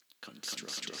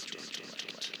Constructed Intellect.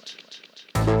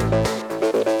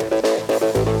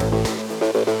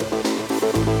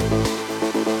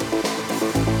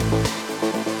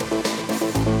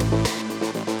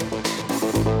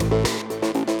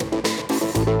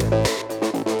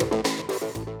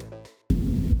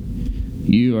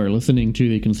 You are listening to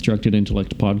the Constructed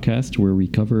Intellect podcast, where we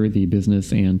cover the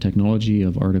business and technology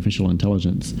of artificial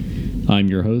intelligence. I'm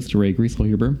your host, Ray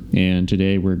Grieselhuber, and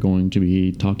today we're going to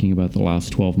be talking about the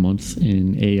last 12 months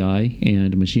in AI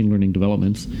and machine learning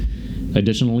developments.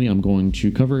 Additionally, I'm going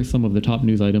to cover some of the top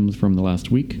news items from the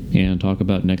last week and talk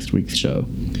about next week's show.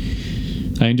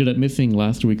 I ended up missing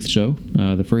last week's show.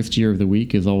 The first year of the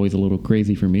week is always a little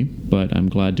crazy for me, but I'm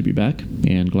glad to be back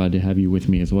and glad to have you with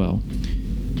me as well.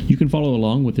 You can follow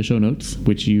along with the show notes,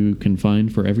 which you can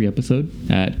find for every episode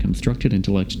at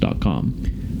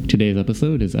constructedintellect.com. Today's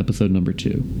episode is episode number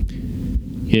 2.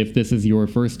 If this is your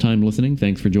first time listening,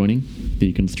 thanks for joining.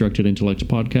 The Constructed Intellect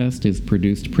podcast is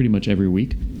produced pretty much every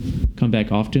week. Come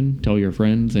back often, tell your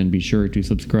friends, and be sure to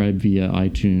subscribe via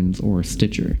iTunes or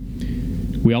Stitcher.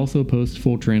 We also post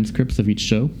full transcripts of each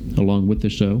show, along with the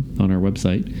show, on our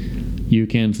website. You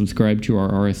can subscribe to our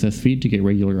RSS feed to get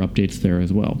regular updates there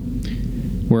as well.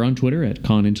 We're on Twitter at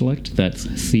ConIntellect, that's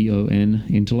C-O-N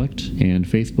Intellect, and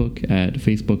Facebook at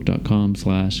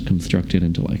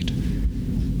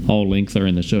facebook.com/constructedintellect. All links are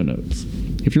in the show notes.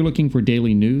 If you're looking for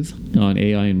daily news on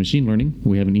AI and machine learning,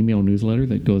 we have an email newsletter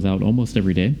that goes out almost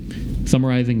every day,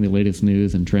 summarizing the latest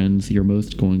news and trends you're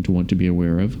most going to want to be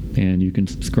aware of, and you can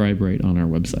subscribe right on our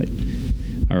website.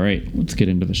 All right, let's get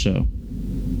into the show.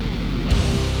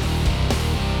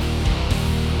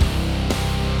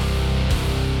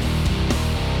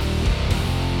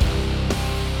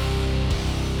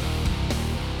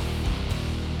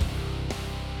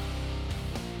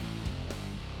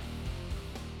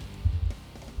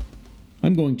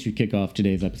 I'm going to kick off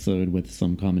today's episode with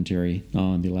some commentary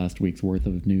on the last week's worth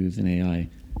of news in AI.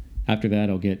 After that,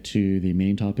 I'll get to the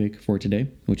main topic for today,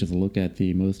 which is a look at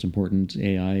the most important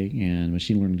AI and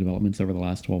machine learning developments over the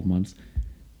last 12 months.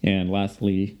 And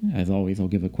lastly, as always, I'll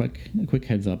give a quick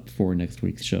heads up for next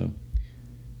week's show.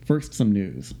 First, some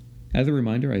news. As a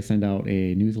reminder, I send out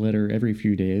a newsletter every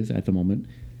few days at the moment.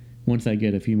 Once I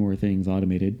get a few more things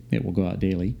automated, it will go out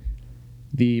daily.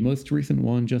 The most recent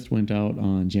one just went out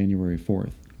on January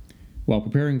 4th. While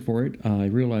preparing for it, I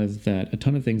realized that a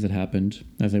ton of things had happened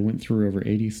as I went through over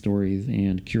 80 stories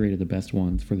and curated the best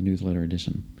ones for the newsletter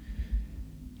edition.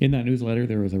 In that newsletter,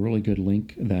 there was a really good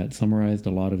link that summarized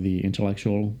a lot of the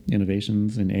intellectual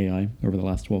innovations in AI over the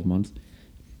last 12 months.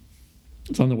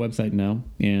 It's on the website now,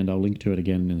 and I'll link to it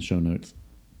again in the show notes.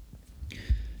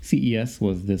 CES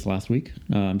was this last week.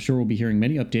 I'm sure we'll be hearing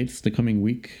many updates the coming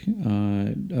week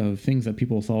of things that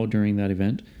people saw during that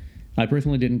event. I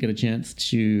personally didn't get a chance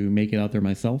to make it out there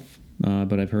myself,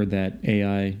 but I've heard that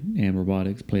AI and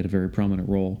robotics played a very prominent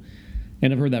role.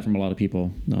 And I've heard that from a lot of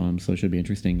people, so it should be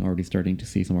interesting. Already starting to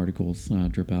see some articles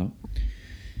drip out.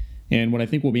 And what I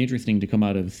think will be interesting to come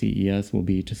out of CES will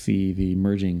be to see the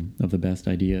merging of the best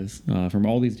ideas from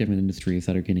all these different industries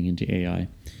that are getting into AI.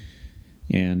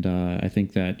 And I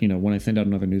think that, when I send out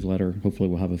another newsletter, hopefully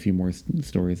we'll have a few more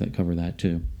stories that cover that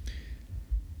too.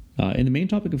 In the main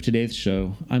topic of today's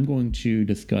show, I'm going to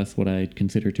discuss what I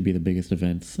consider to be the biggest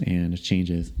events and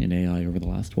changes in AI over the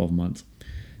last 12 months.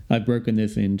 I've broken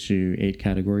this into 8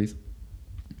 categories.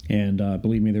 And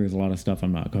believe me, there is a lot of stuff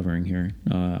I'm not covering here.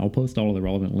 I'll post all of the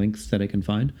relevant links that I can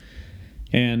find.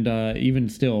 And even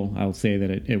still, I'll say that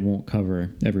it won't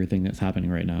cover everything that's happening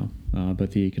right now.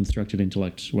 But the Constructed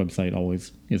Intellect website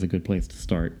always is a good place to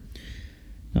start.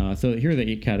 So here are the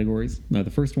 8 categories. The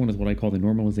first one is what I call the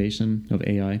normalization of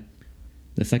AI.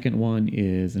 The second one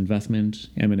is investment,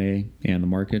 M&A, and the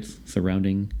markets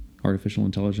surrounding artificial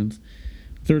intelligence.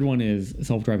 Third one is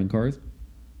self-driving cars.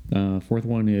 Fourth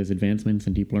one is advancements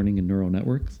in deep learning and neural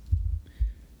networks.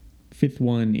 Fifth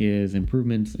one is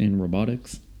improvements in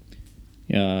robotics.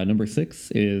 Number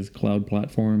 6 is cloud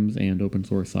platforms and open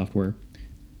source software.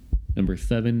 Number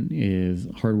 7 is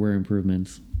hardware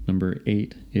improvements. Number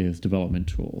 8 is development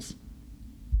tools.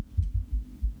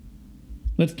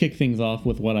 Let's kick things off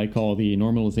with what I call the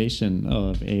normalization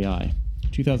of AI.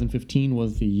 2015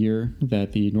 was the year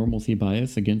that the normalcy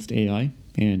bias against AI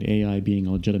and AI being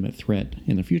a legitimate threat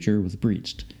in the future was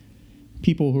breached.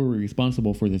 People who were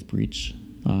responsible for this breach,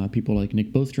 people like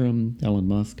Nick Bostrom, Elon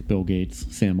Musk, Bill Gates,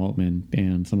 Sam Altman,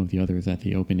 and some of the others at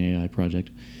the OpenAI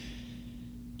project,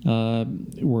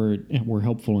 were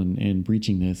helpful in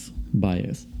breaching this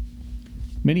bias.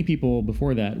 Many people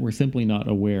before that were simply not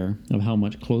aware of how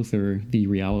much closer the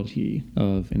reality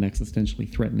of an existentially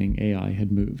threatening AI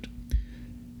had moved.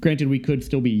 Granted, we could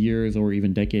still be years or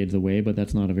even decades away, but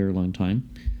that's not a very long time.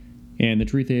 And the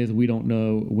truth is, we don't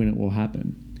know when it will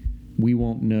happen. We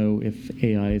won't know if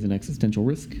AI is an existential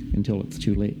risk until it's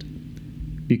too late,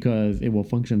 because it will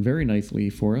function very nicely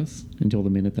for us until the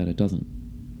minute that it doesn't.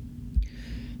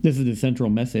 This is the central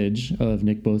message of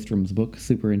Nick Bostrom's book,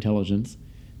 Superintelligence.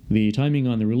 The timing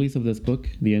on the release of this book,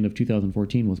 the end of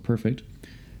 2014, was perfect.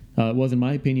 It was, in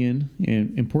my opinion,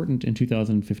 important in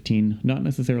 2015, not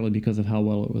necessarily because of how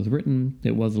well it was written.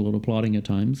 It was a little plodding at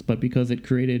times, but because it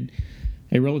created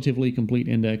a relatively complete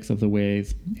index of the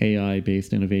ways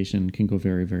AI-based innovation can go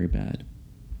very, very bad.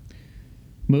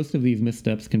 Most of these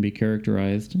missteps can be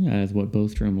characterized as what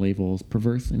Bostrom labels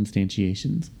perverse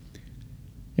instantiations.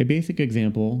 A basic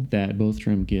example that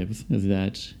Bostrom gives is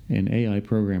that an AI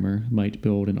programmer might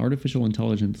build an artificial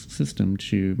intelligence system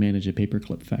to manage a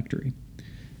paperclip factory.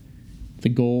 The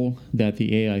goal that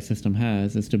the AI system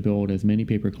has is to build as many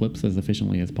paperclips as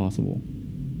efficiently as possible.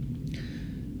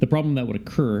 The problem that would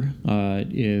occur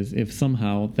is if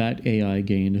somehow that AI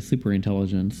gained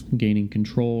superintelligence, gaining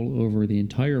control over the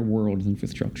entire world's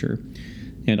infrastructure,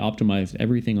 and optimized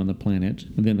everything on the planet,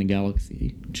 then the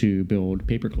galaxy, to build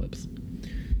paperclips.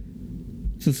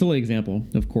 It's a silly example,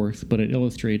 of course, but it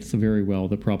illustrates very well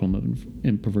the problem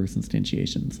of perverse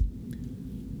instantiations.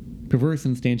 Perverse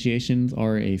instantiations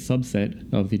are a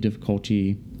subset of the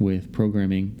difficulty with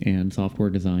programming and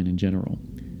software design in general.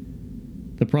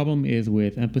 The problem is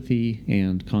with empathy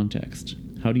and context.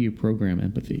 How do you program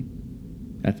empathy?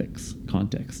 Ethics,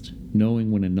 context, knowing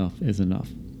when enough is enough.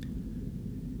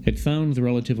 It sounds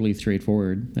relatively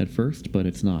straightforward at first, but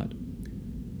it's not.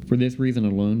 For this reason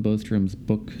alone, Bostrom's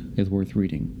book is worth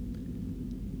reading.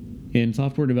 In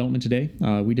software development today,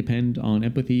 we depend on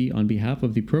empathy on behalf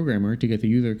of the programmer to get the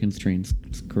user constraints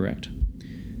correct.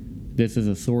 This is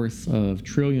a source of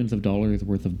trillions of dollars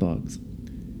worth of bugs.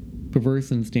 Perverse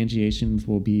instantiations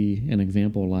will be an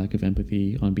example lack of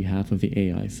empathy on behalf of the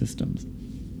AI systems.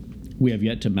 We have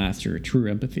yet to master true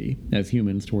empathy as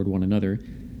humans toward one another.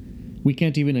 We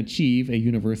can't even achieve a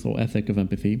universal ethic of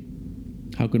empathy.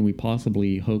 How can we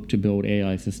possibly hope to build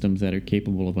AI systems that are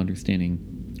capable of understanding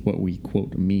what we,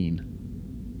 quote, mean?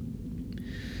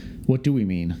 What do we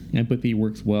mean? Empathy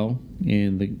works well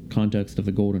in the context of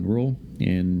the golden rule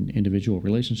in individual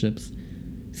relationships.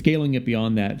 Scaling it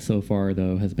beyond that so far,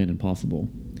 though, has been impossible.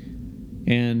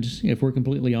 And if we're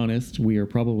completely honest, we are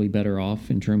probably better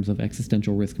off in terms of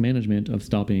existential risk management of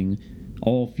stopping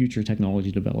all future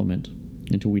technology development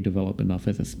until we develop enough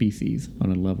as a species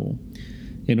on a level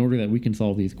in order that we can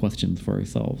solve these questions for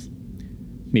ourselves.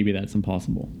 Maybe that's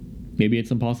impossible. Maybe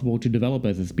it's impossible to develop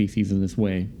as a species in this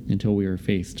way until we are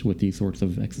faced with these sorts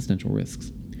of existential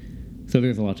risks. So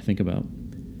there's a lot to think about.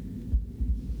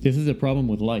 This is a problem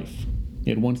with life.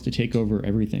 It wants to take over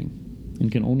everything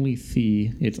and can only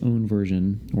see its own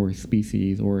version or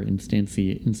species or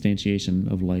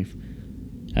instantiation of life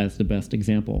as the best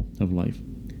example of life.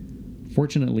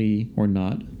 Fortunately or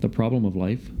not, the problem of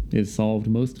life is solved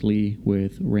mostly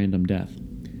with random death.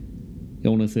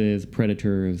 Illnesses,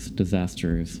 predators,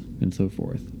 disasters, and so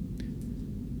forth.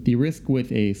 The risk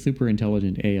with a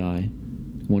superintelligent AI,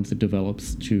 once it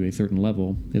develops to a certain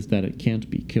level, is that it can't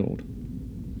be killed.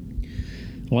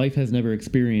 Life has never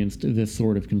experienced this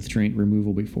sort of constraint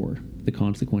removal before. The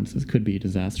consequences could be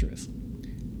disastrous.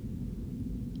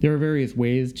 There are various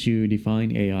ways to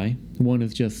define AI. One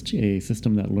is just a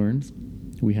system that learns.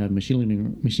 We have machine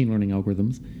learning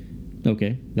algorithms.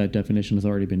 Okay, that definition has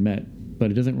already been met,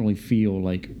 but it doesn't really feel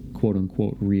like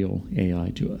quote-unquote real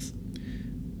AI to us.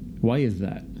 Why is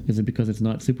that? Is it because it's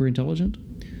not super intelligent?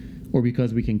 Or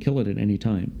because we can kill it at any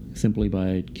time, simply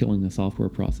by killing the software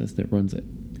process that runs it?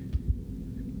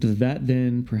 Does that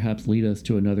then perhaps lead us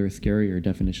to another scarier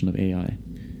definition of AI?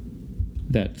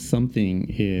 That something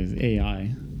is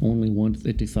AI only once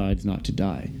it decides not to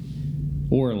die,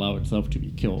 or allow itself to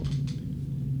be killed.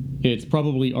 It's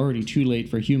probably already too late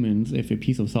for humans if a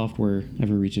piece of software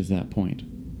ever reaches that point.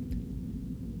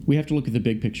 We have to look at the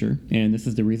big picture, and this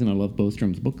is the reason I love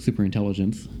Bostrom's book,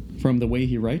 Superintelligence. From the way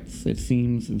he writes, it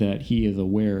seems that he is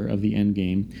aware of the end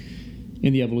game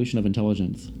in the evolution of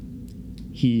intelligence.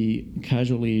 He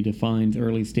casually defines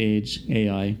early-stage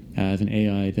AI as an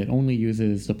AI that only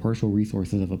uses the partial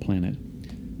resources of a planet.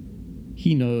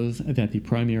 He knows that the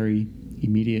primary,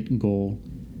 immediate goal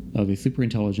of a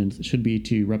superintelligence should be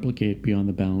to replicate beyond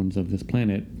the bounds of this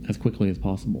planet as quickly as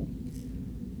possible.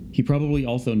 He probably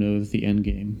also knows the end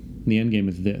game. The end game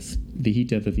is this: the heat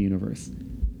death of the universe.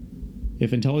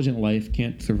 If intelligent life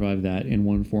can't survive that in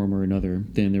one form or another,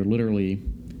 then there literally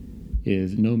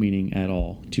is no meaning at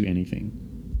all to anything.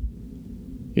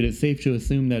 It is safe to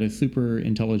assume that a super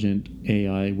intelligent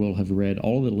AI will have read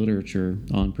all the literature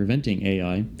on preventing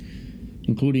AI,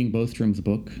 including Bostrom's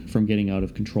book, from getting out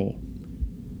of control.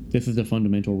 This is a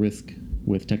fundamental risk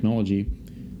with technology,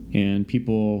 and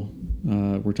people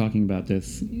were talking about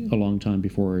this a long time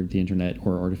before the internet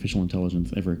or artificial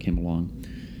intelligence ever came along.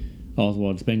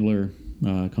 Oswald Spengler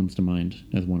comes to mind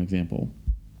as one example.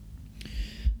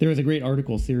 There is a great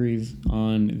article series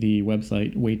on the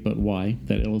website Wait But Why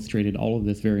that illustrated all of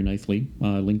this very nicely,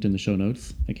 linked in the show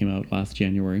notes. That came out last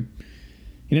January.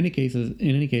 In any case,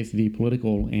 the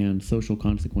political and social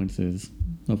consequences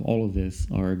of all of this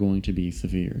are going to be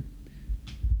severe.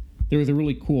 There was a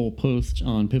really cool post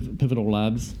on Pivotal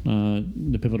Labs,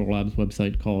 the Pivotal Labs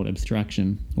website called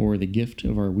Abstraction, or The Gift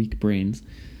of Our Weak Brains.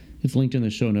 It's linked in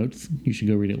the show notes. You should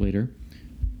go read it later.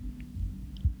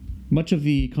 Much of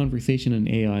the conversation in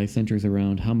AI centers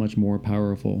around how much more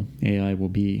powerful AI will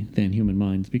be than human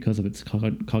minds because of its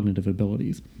cognitive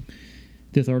abilities.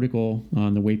 This article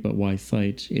on the Wait But Why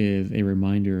site is a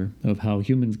reminder of how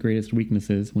humans' greatest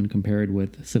weaknesses, when compared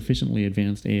with sufficiently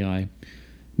advanced AI,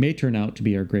 may turn out to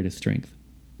be our greatest strength.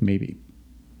 Maybe.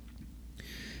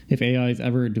 If AIs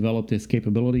ever develop this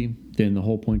capability, then the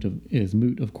whole point is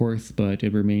moot, of course, but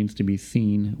it remains to be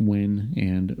seen when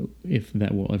and if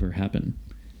that will ever happen.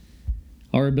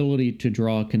 Our ability to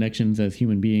draw connections as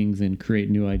human beings and create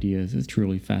new ideas is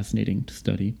truly fascinating to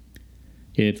study.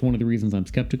 It's one of the reasons I'm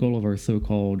skeptical of our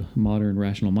so-called modern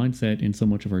rational mindset in so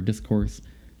much of our discourse.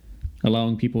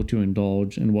 Allowing people to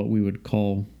indulge in what we would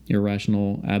call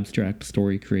irrational, abstract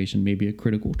story creation may be a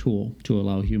critical tool to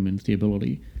allow humans the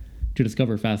ability to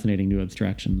discover fascinating new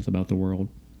abstractions about the world.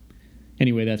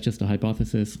 Anyway, that's just a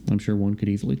hypothesis. I'm sure one could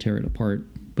easily tear it apart,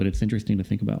 but it's interesting to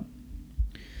think about.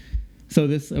 So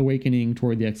this awakening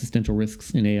toward the existential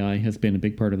risks in AI has been a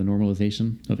big part of the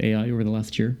normalization of AI over the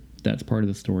last year. That's part of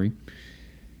the story.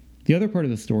 The other part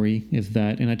of the story is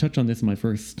that, and I touched on this in my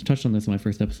first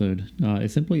episode,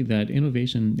 is simply that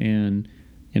innovation and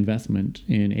investment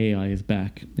in AI is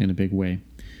back in a big way.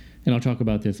 And I'll talk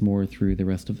about this more through the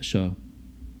rest of the show.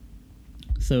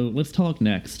 So let's talk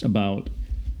next about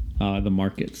the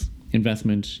markets,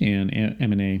 investment and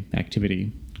M&A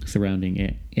activity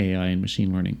surrounding AI and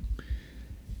machine learning.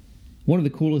 One of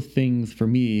the coolest things for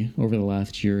me over the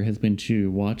last year has been to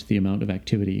watch the amount of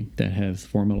activity that has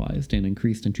formalized and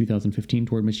increased in 2015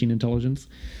 toward machine intelligence.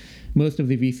 Most of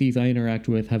the VCs I interact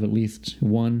with have at least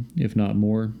one, if not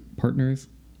more, partners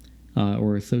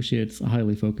or associates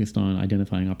highly focused on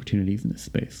identifying opportunities in this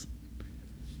space.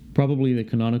 Probably the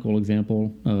canonical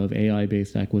example of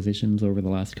AI-based acquisitions over the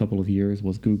last couple of years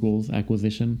was Google's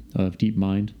acquisition of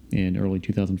DeepMind in early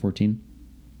 2014.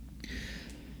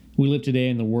 We live today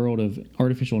in the world of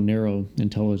artificial narrow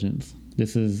intelligence.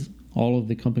 This is all of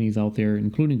the companies out there,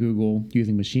 including Google,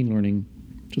 using machine learning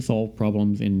to solve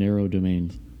problems in narrow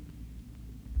domains.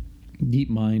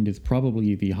 DeepMind is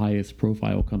probably the highest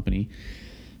profile company,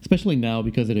 especially now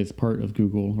because it is part of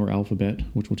Google or Alphabet,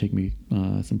 which will take me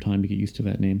some time to get used to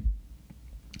that name,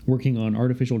 working on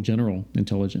artificial general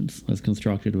intelligence as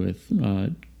contrasted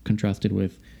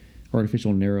with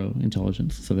artificial narrow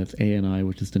intelligence. So that's ANI,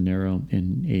 which is the narrow,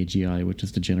 and AGI, which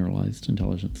is the generalized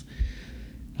intelligence.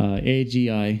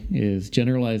 AGI is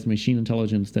generalized machine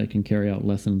intelligence that can carry out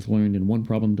lessons learned in one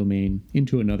problem domain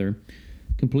into another,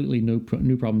 completely new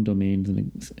problem domains,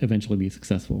 and eventually be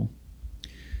successful.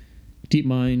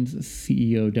 DeepMind's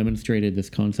CEO demonstrated this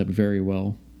concept very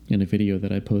well in a video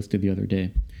that I posted the other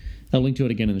day. I'll link to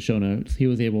it again in the show notes. He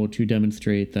was able to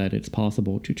demonstrate that it's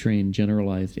possible to train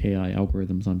generalized AI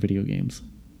algorithms on video games,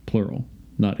 plural,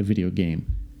 not a video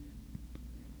game.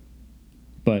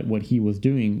 But what he was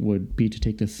doing would be to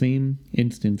take the same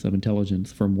instance of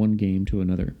intelligence from one game to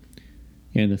another.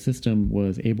 And the system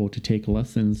was able to take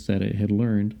lessons that it had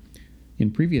learned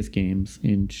in previous games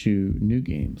into new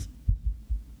games.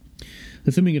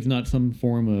 Assuming it's not some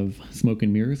form of smoke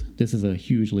and mirrors, this is a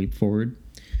huge leap forward.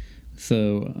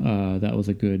 So that was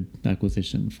a good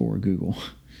acquisition for Google.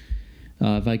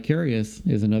 Vicarious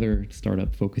is another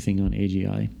startup focusing on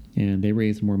AGI, and they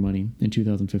raised more money in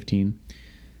 2015.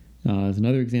 As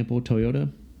another example,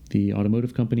 Toyota, the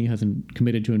automotive company, has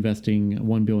committed to investing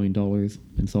 $1 billion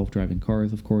in self-driving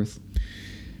cars, of course.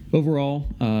 Overall,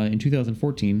 in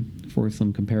 2014, for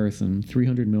some comparison,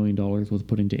 $300 million was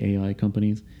put into AI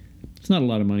companies. It's not a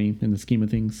lot of money in the scheme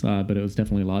of things, but it was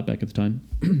definitely a lot back at the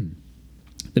time.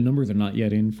 The numbers are not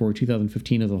yet in for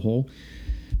 2015 as a whole,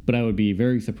 but I would be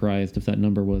very surprised if that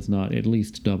number was not at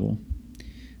least double.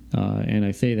 And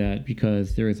I say that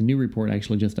because there is a new report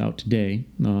actually just out today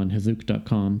on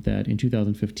Hazook.com that in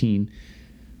 2015,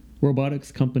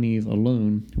 robotics companies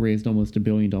alone raised almost $1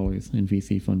 billion in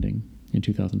VC funding. in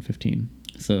 2015.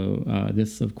 So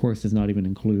this, of course, does not even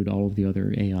include all of the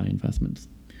other AI investments.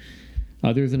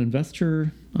 There's an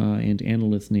investor and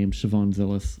analyst named Siobhan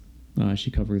Zillis.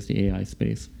 She covers the AI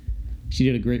space. She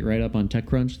did a great write-up on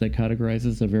TechCrunch that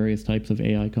categorizes the various types of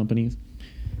AI companies.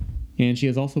 And she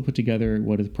has also put together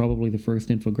what is probably the first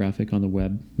infographic on the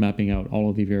web, mapping out all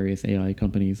of the various AI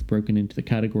companies broken into the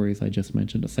categories I just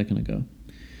mentioned a second ago.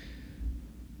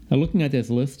 Now, looking at this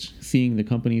list, seeing the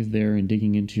companies there and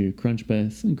digging into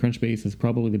Crunchbase is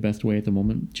probably the best way at the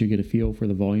moment to get a feel for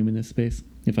the volume in this space.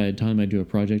 If I had time, I'd do a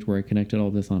project where I connected all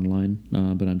this online,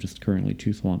 but I'm just currently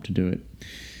too swamped to do it.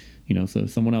 So if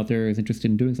someone out there is interested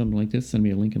in doing something like this, send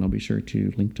me a link and I'll be sure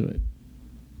to link to it.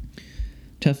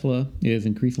 Tesla is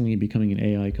increasingly becoming an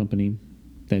AI company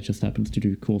that just happens to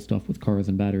do cool stuff with cars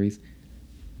and batteries.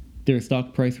 Their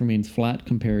stock price remains flat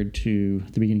compared to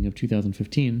the beginning of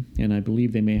 2015, and I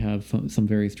believe they may have some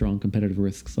very strong competitive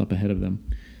risks up ahead of them.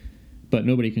 But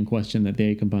nobody can question that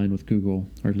they, combined with Google,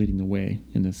 are leading the way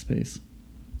in this space.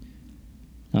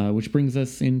 Which brings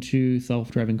us into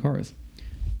self-driving cars.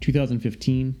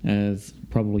 2015, as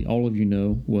probably all of you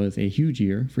know, was a huge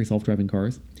year for self-driving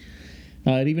cars.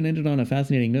 It even ended on a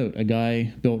fascinating note. A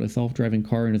guy built a self-driving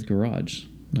car in his garage.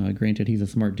 Granted, he's a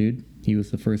smart dude. He was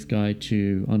the first guy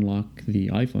to unlock the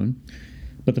iPhone.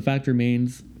 But the fact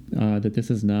remains that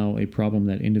this is now a problem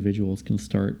that individuals can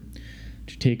start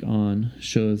to take on,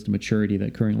 shows the maturity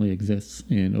that currently exists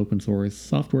in open source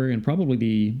software and probably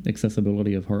the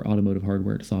accessibility of automotive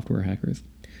hardware to software hackers.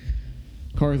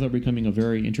 Cars are becoming a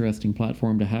very interesting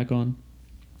platform to hack on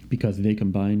because they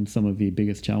combine some of the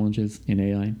biggest challenges in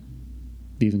AI.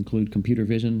 These include computer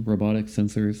vision, robotics,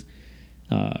 sensors,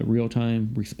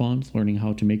 real-time response, learning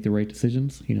how to make the right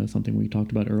decisions, something we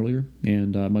talked about earlier,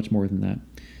 and much more than that.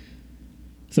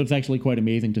 So it's actually quite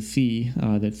amazing to see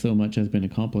that so much has been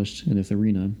accomplished in this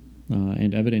arena,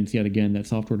 and evidence yet again that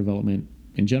software development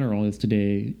in general is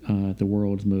today the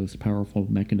world's most powerful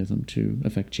mechanism to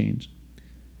affect change.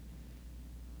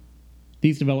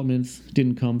 These developments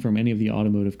didn't come from any of the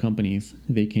automotive companies.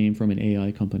 They came from an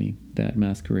AI company that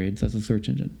masquerades as a search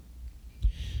engine.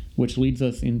 Which leads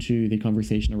us into the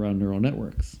conversation around neural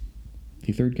networks,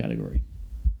 the third category.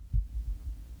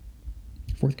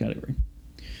 Fourth category.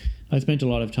 I spent a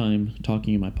lot of time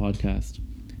talking in my podcast,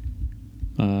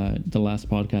 the last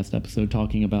podcast episode,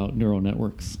 talking about neural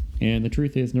networks. And the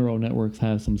truth is, neural networks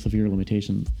have some severe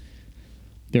limitations.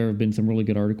 There have been some really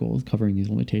good articles covering these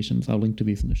limitations. I'll link to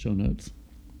these in the show notes.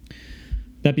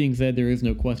 That being said, there is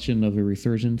no question of a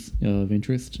resurgence of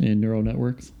interest in neural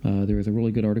networks. There is a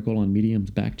really good article on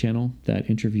Medium's back channel that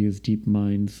interviews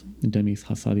DeepMind's Demis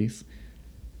Hassabis.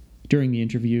 During the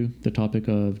interview, the topic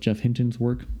of Geoff Hinton's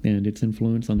work and its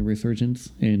influence on the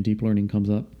resurgence in deep learning comes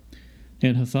up,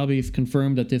 and Hassabis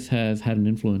confirmed that this has had an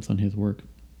influence on his work.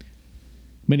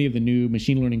 Many of the new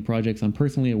machine learning projects I'm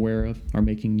personally aware of are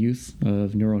making use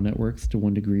of neural networks to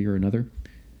one degree or another.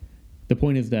 The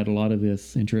point is that a lot of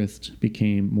this interest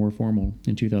became more formal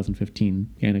in 2015,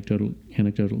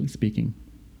 anecdotally speaking.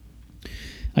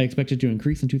 I expect it to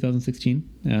increase in 2016,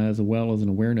 as well as an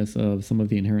awareness of some of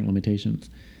the inherent limitations.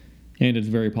 And it's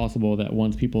very possible that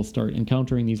once people start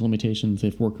encountering these limitations,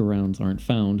 if workarounds aren't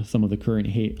found, some of the current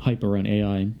hype around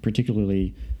AI,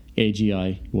 particularly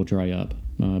AGI, will dry up.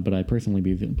 But I personally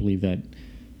believe that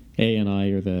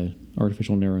ANI, or the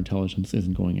artificial narrow intelligence,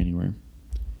 isn't going anywhere.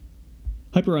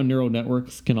 Hype around neural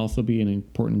networks can also be an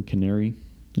important canary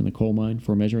in the coal mine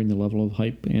for measuring the level of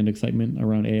hype and excitement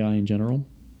around AI in general,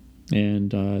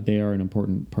 and they are an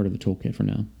important part of the toolkit for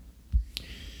now.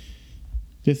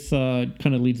 This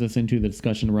kind of leads us into the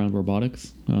discussion around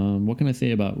robotics. What can I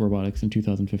say about robotics in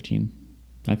 2015?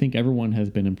 I think everyone has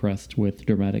been impressed with the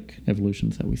dramatic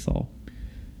evolutions that we saw.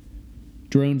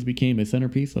 Drones became a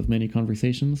centerpiece of many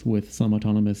conversations, with some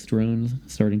autonomous drones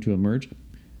starting to emerge.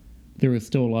 There is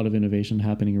still a lot of innovation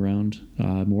happening around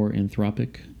more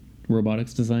anthropic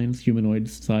robotics designs,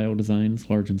 humanoid-style designs,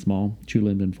 large and small,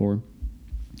 two-limbed and four.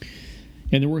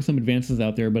 And there were some advances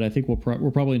out there, but I think we're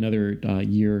probably another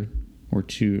year or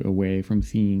two away from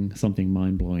seeing something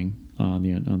mind-blowing on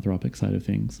the anthropic side of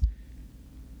things.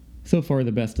 So far,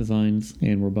 the best designs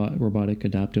in robotic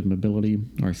adaptive mobility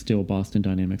are still Boston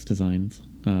Dynamics designs,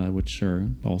 which are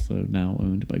also now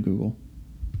owned by Google.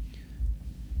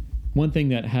 One thing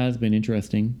that has been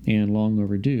interesting and long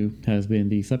overdue has been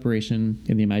the separation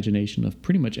in the imagination of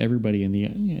pretty much everybody in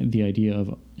the idea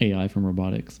of AI from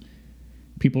robotics.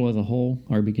 People as a whole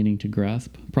are beginning to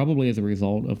grasp, probably as a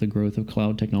result of the growth of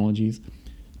cloud technologies,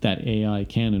 that AI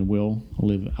can and will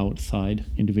live outside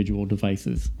individual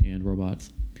devices and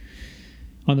robots.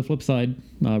 On the flip side,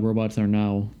 robots are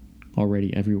now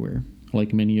already everywhere.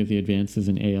 like many of the advances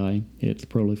in AI, its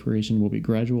proliferation will be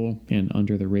gradual and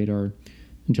under the radar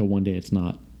until one day it's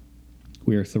not.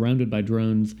 We are surrounded by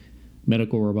drones,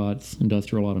 medical robots,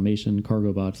 industrial automation,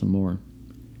 cargo bots, and more.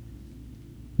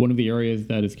 One of the areas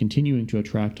that is continuing to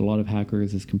attract a lot of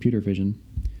hackers is computer vision.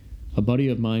 A buddy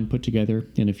of mine put together,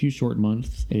 in a few short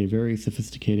months, a very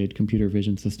sophisticated computer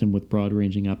vision system with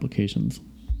broad-ranging applications.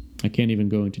 I can't even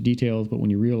go into details, but when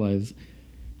you realize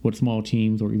what small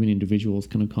teams or even individuals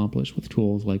can accomplish with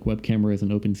tools like web cameras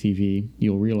and OpenCV,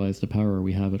 you'll realize the power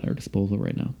we have at our disposal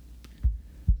right now.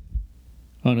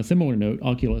 On a similar note,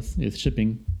 Oculus is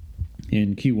shipping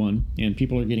in Q1, and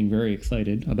people are getting very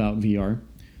excited about VR.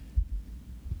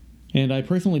 And I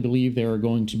personally believe there are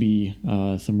going to be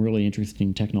some really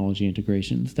interesting technology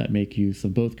integrations that make use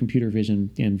of both computer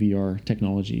vision and VR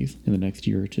technologies in the next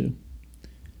year or two.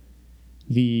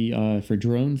 For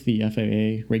drones, the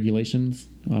FAA regulations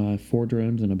for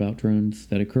drones and about drones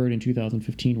that occurred in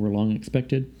 2015 were long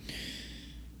expected.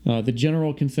 The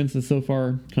general consensus so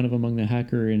far, kind of among the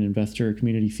hacker and investor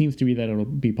community, seems to be that it'll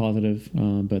be positive,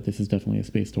 but this is definitely a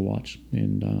space to watch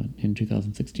in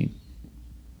 2016.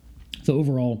 So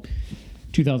overall,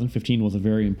 2015 was a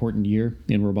very important year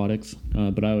in robotics,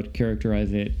 but I would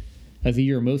characterize it as a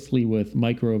year mostly with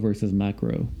micro versus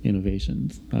macro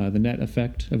innovations. The net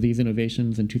effect of these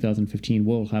innovations in 2015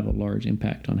 will have a large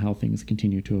impact on how things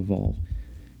continue to evolve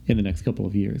in the next couple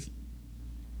of years.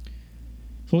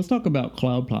 So let's talk about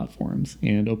cloud platforms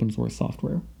and open source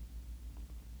software.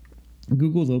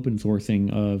 Google's open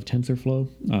sourcing of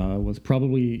TensorFlow was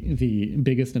probably the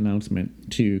biggest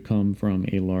announcement to come from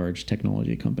a large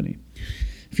technology company.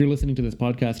 If you're listening to this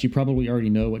podcast, you probably already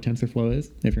know what TensorFlow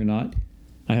is. If you're not,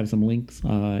 I have some links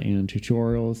and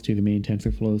tutorials to the main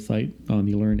TensorFlow site on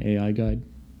the Learn AI guide.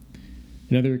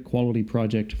 Another quality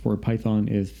project for Python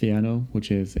is Theano,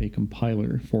 which is a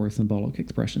compiler for symbolic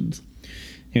expressions.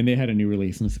 And they had a new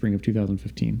release in the spring of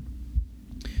 2015.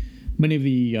 Many of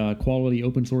the quality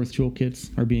open source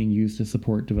toolkits are being used to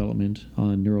support development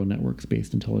on neural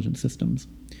networks-based intelligent systems.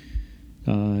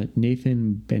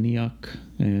 Nathan Benioff,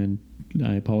 and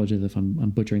I apologize if I'm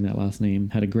butchering that last name,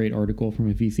 had a great article from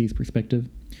a VC's perspective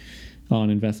on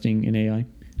investing in AI.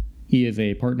 He is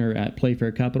a partner at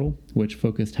Playfair Capital, which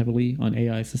focused heavily on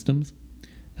AI systems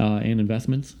and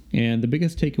investments. And the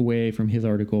biggest takeaway from his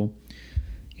article,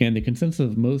 and the consensus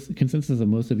of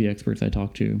most of the experts I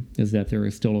talked to, is that there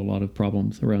is still a lot of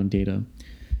problems around data,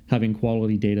 having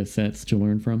quality data sets to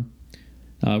learn from.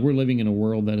 We're living in a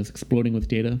world that is exploding with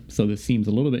data, so this seems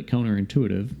a little bit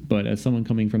counterintuitive, but as someone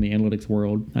coming from the analytics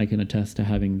world, I can attest to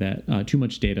having that too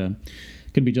much data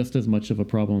can be just as much of a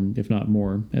problem, if not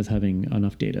more, as having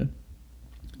enough data.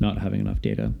 Not having enough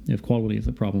data, if quality is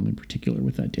a problem in particular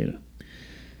with that data.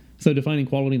 So defining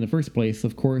quality in the first place,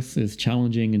 of course, is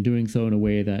challenging, and doing so in a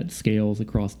way that scales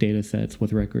across data sets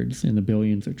with records in the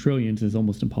billions or trillions is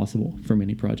almost impossible for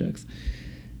many projects.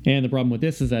 And the problem with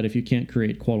this is that if you can't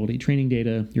create quality training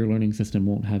data, your learning system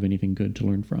won't have anything good to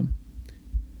learn from.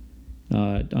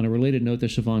 On a related note, the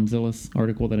Siobhan Zillis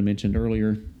article that I mentioned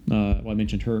earlier, I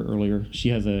mentioned her earlier, she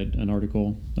has an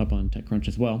article up on TechCrunch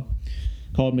as well,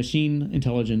 called Machine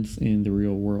Intelligence in the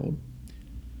Real World.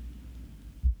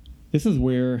 This is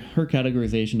where her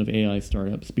categorization of AI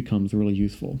startups becomes really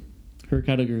useful. Her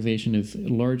categorization is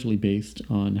largely based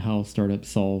on how startups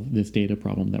solve this data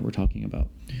problem that we're talking about.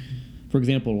 For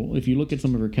example, if you look at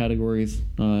some of her categories,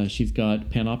 she's got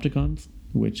panopticons,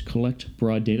 which collect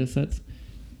broad data sets.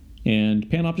 And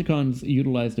panopticons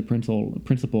utilize the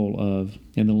principle of,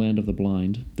 in the land of the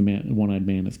blind, the one-eyed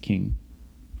man is king.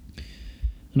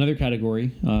 Another category,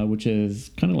 which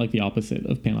is kind of like the opposite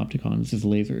of panopticons, is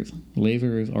lasers.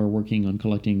 Lasers are working on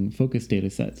collecting focused data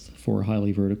sets for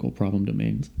highly vertical problem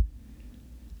domains.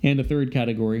 And a third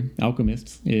category,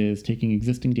 alchemists, is taking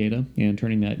existing data and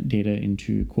turning that data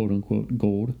into quote-unquote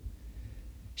gold.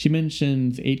 She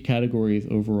mentions 8 categories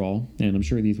overall, and I'm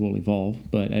sure these will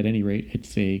evolve, but at any rate,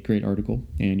 it's a great article,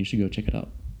 and you should go check it out.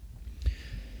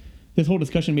 This whole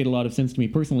discussion made a lot of sense to me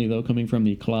personally, though, coming from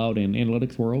the cloud and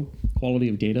analytics world. Quality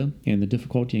of data and the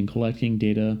difficulty in collecting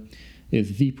data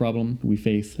is the problem we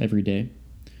face every day.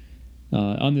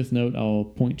 On this note, I'll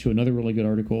point to another really good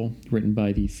article written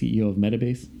by the CEO of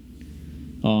Metabase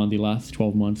on the last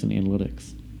 12 months in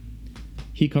analytics.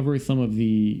 He covers some of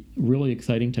the really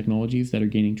exciting technologies that are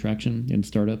gaining traction in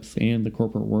startups and the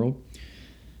corporate world.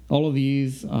 All of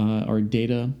these are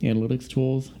data analytics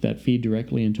tools that feed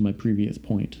directly into my previous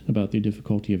point about the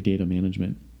difficulty of data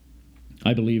management.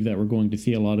 I believe that we're going to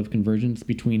see a lot of convergence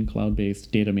between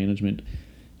cloud-based data management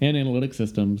and analytic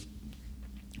systems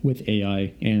with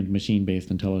AI and machine-based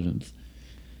intelligence.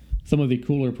 Some of the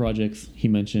cooler projects he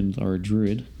mentioned are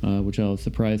Druid, which I was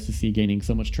surprised to see gaining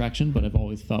so much traction, but I've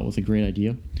always thought was a great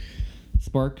idea.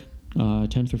 Spark,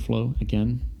 TensorFlow,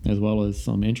 again, as well as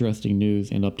some interesting news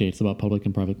and updates about public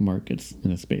and private markets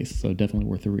in this space, so definitely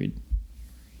worth a read.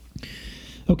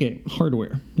 Okay,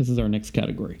 hardware. This is our next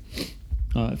category.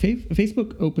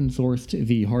 Facebook open sourced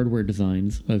the hardware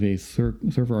designs of a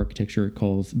server architecture it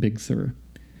calls Big Sur.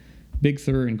 Big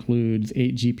Sur includes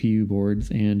 8 GPU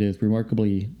boards and is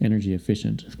remarkably energy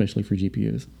efficient, especially for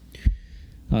GPUs.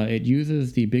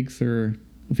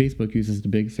 Facebook uses the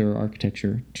Big Sur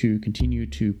architecture to continue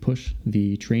to push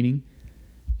the training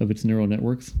of its neural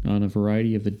networks on a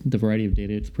variety of the variety of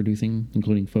data it's producing,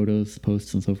 including photos,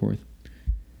 posts, and so forth.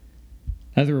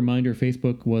 As a reminder,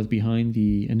 Facebook was behind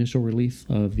the initial release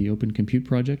of the Open Compute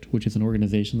Project, which is an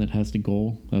organization that has the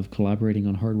goal of collaborating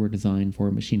on hardware design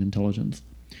for machine intelligence.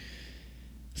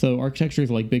 So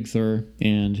architectures like Big Sur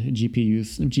and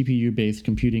GPU-based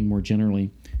computing more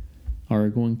generally are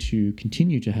going to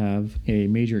continue to have a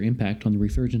major impact on the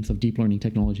resurgence of deep learning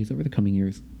technologies over the coming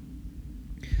years.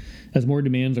 As more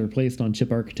demands are placed on chip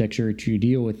architecture to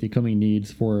deal with the coming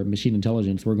needs for machine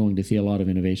intelligence, we're going to see a lot of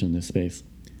innovation in this space.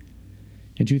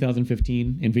 In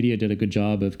 2015, NVIDIA did a good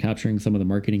job of capturing some of the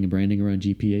marketing and branding around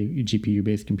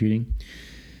GPU-based computing.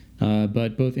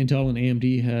 But both Intel and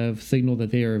AMD have signaled that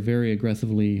they are very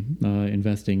aggressively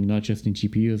investing not just in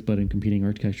GPUs, but in competing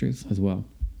architectures as well.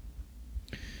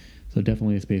 So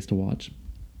definitely a space to watch.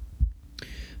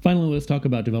 Finally, let's talk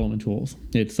about development tools.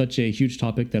 It's such a huge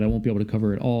topic that I won't be able to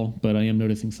cover it all, but I am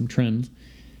noticing some trends.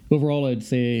 Overall, I'd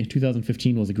say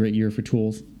 2015 was a great year for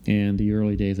tools, and the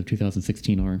early days of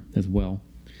 2016 are as well.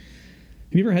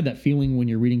 Have you ever had that feeling when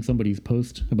you're reading somebody's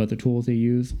post about the tools they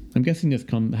use? I'm guessing this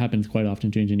happens quite often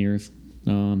to engineers.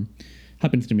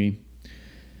 Happens to me.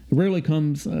 It rarely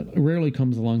comes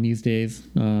along these days,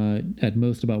 at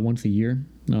most about once a year,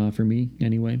 for me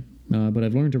anyway. But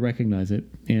I've learned to recognize it,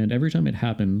 and every time it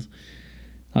happens,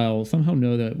 I'll somehow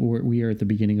know that we are at the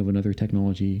beginning of another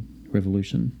technology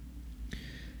revolution.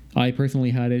 I personally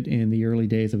had it in the early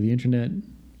days of the internet.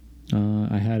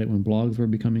 I had it when blogs were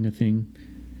becoming a thing.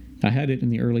 I had it in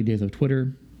the early days of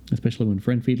Twitter, especially when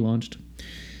FriendFeed launched.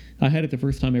 I had it the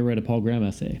first time I read a Paul Graham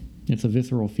essay. It's a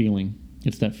visceral feeling.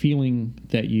 It's that feeling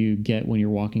that you get when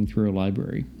you're walking through a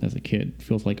library as a kid. It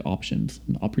feels like options,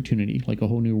 an opportunity, like a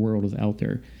whole new world is out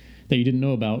there that you didn't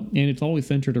know about, and it's always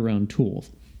centered around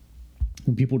tools.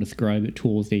 When people describe the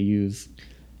tools they use,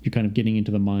 you're kind of getting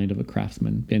into the mind of a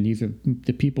craftsman, and these are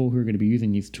the people who are going to be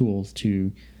using these tools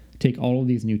to take all of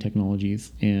these new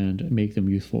technologies and make them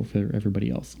useful for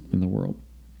everybody else in the world.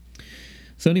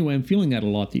 So anyway, I'm feeling that a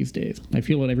lot these days. I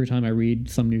feel it every time I read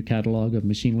some new catalog of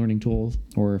machine learning tools,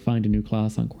 or find a new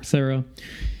class on Coursera,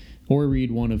 or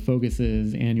read one of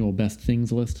Focus's annual best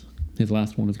things list. His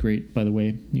last one is great, by the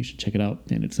way. You should check it out,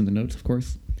 and it's in the notes, of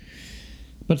course.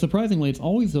 But surprisingly, it's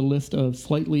always a list of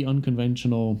slightly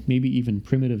unconventional, maybe even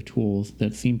primitive tools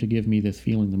that seem to give me this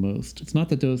feeling the most. It's not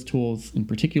that those tools in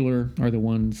particular are the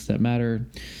ones that matter.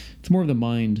 It's more of the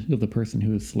mind of the person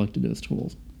who has selected those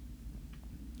tools.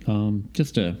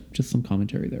 Just some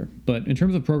commentary there. But in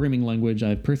terms of programming language,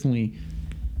 I've personally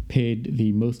paid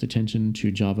the most attention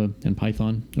to Java and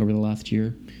Python over the last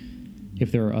year.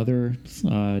 If there are others,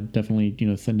 definitely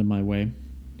send them my way.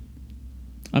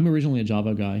 I'm originally a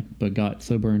Java guy, but got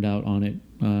so burned out on it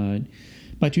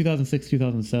by 2006,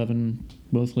 2007,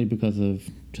 mostly because of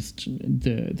just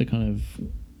the kind of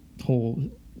whole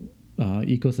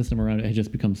ecosystem around it had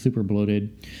just become super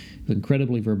bloated. It was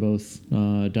incredibly verbose.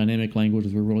 Dynamic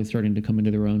languages were really starting to come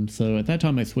into their own. So at that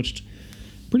time, I switched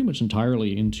pretty much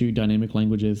entirely into dynamic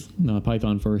languages,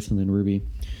 Python first and then Ruby.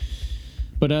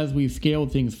 But as we've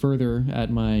scaled things further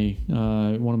at my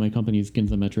one of my companies,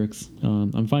 Ginza Metrics,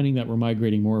 I'm finding that we're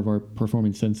migrating more of our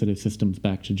performance-sensitive systems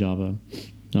back to Java.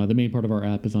 The main part of our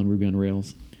app is on Ruby on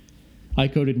Rails. I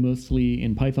coded mostly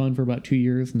in Python for about 2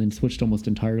 years and then switched almost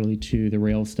entirely to the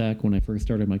Rails stack when I first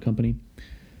started my company.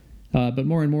 But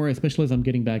more and more, especially as I'm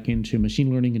getting back into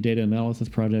machine learning and data analysis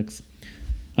projects,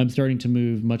 I'm starting to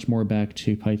move much more back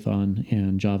to Python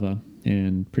and Java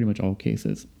in pretty much all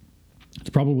cases. It's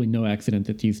probably no accident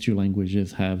that these two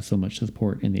languages have so much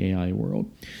support in the AI world,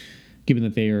 given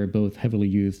that they are both heavily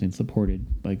used and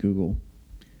supported by Google.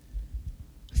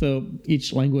 So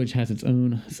each language has its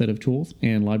own set of tools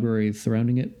and libraries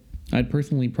surrounding it. I'd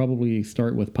personally probably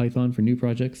start with Python for new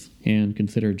projects and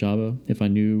consider Java if I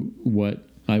knew what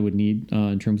I would need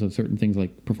in terms of certain things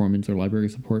like performance or library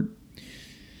support.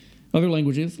 Other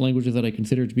languages that I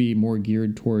consider to be more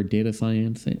geared toward data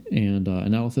science and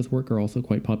analysis work are also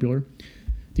quite popular.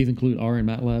 These include R and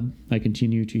MATLAB. I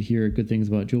continue to hear good things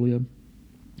about Julia.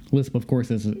 Lisp, of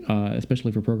course, is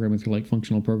especially for programmers who like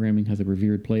functional programming, has a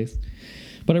revered place.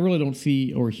 But I really don't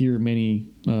see or hear many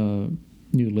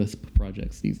new Lisp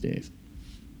projects these days.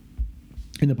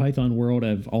 In the Python world,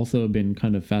 I've also been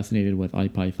kind of fascinated with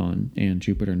IPython and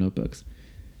Jupyter Notebooks.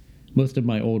 Most of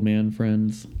my old man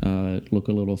friends look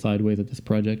a little sideways at this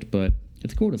project, but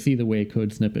it's cool to see the way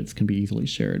code snippets can be easily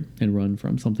shared and run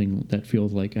from something that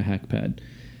feels like a Hackpad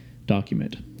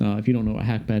document. If you don't know what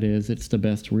Hackpad is, it's the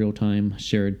best real-time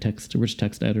shared rich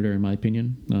text editor, in my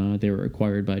opinion. They were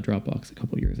acquired by Dropbox a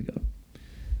couple years ago.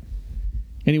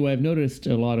 Anyway, I've noticed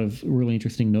a lot of really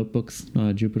interesting notebooks,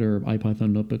 Jupyter or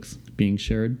IPython notebooks, being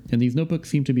shared, and these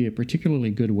notebooks seem to be a particularly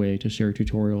good way to share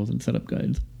tutorials and setup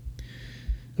guides.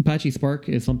 Apache Spark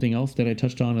is something else that I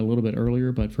touched on a little bit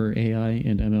earlier, but for AI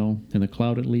and ML in the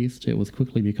cloud at least, it was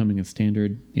quickly becoming a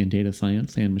standard in data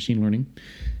science and machine learning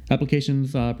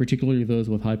applications, particularly those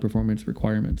with high performance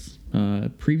requirements.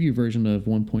 Preview version of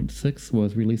 1.6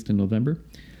 was released in November,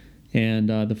 and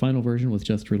the final version was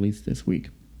just released this week.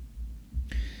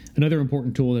 Another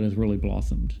important tool that has really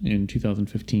blossomed in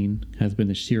 2015 has been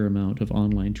the sheer amount of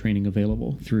online training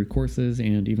available through courses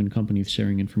and even companies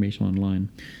sharing information online.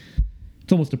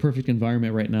 It's almost a perfect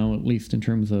environment right now, at least in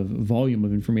terms of volume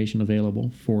of information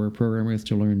available for programmers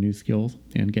to learn new skills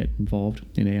and get involved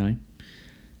in AI.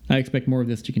 I expect more of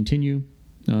this to continue.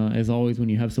 As always, when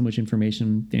you have so much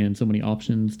information and so many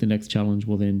options, the next challenge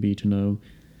will then be to know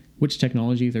which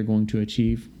technologies are going to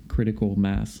achieve critical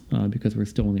mass, because we're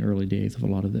still in the early days of a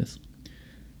lot of this.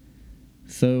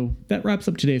 So that wraps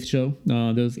up today's show.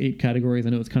 Those 8 categories,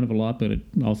 I know it's kind of a lot, but it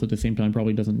also at the same time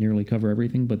probably doesn't nearly cover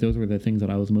everything, but those were the things that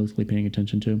I was mostly paying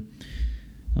attention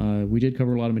to. We did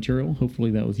cover a lot of material.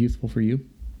 Hopefully that was useful for you.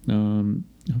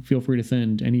 Feel free to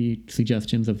send any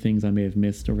suggestions of things I may have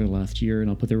missed over the last year, and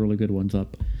I'll put the really good ones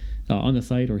up on the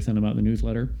site or send them out in the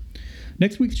newsletter.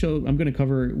 Next week's show, I'm going to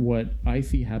cover what I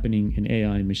see happening in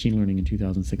AI and machine learning in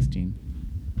 2016.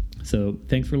 So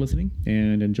thanks for listening,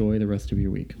 and enjoy the rest of your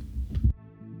week.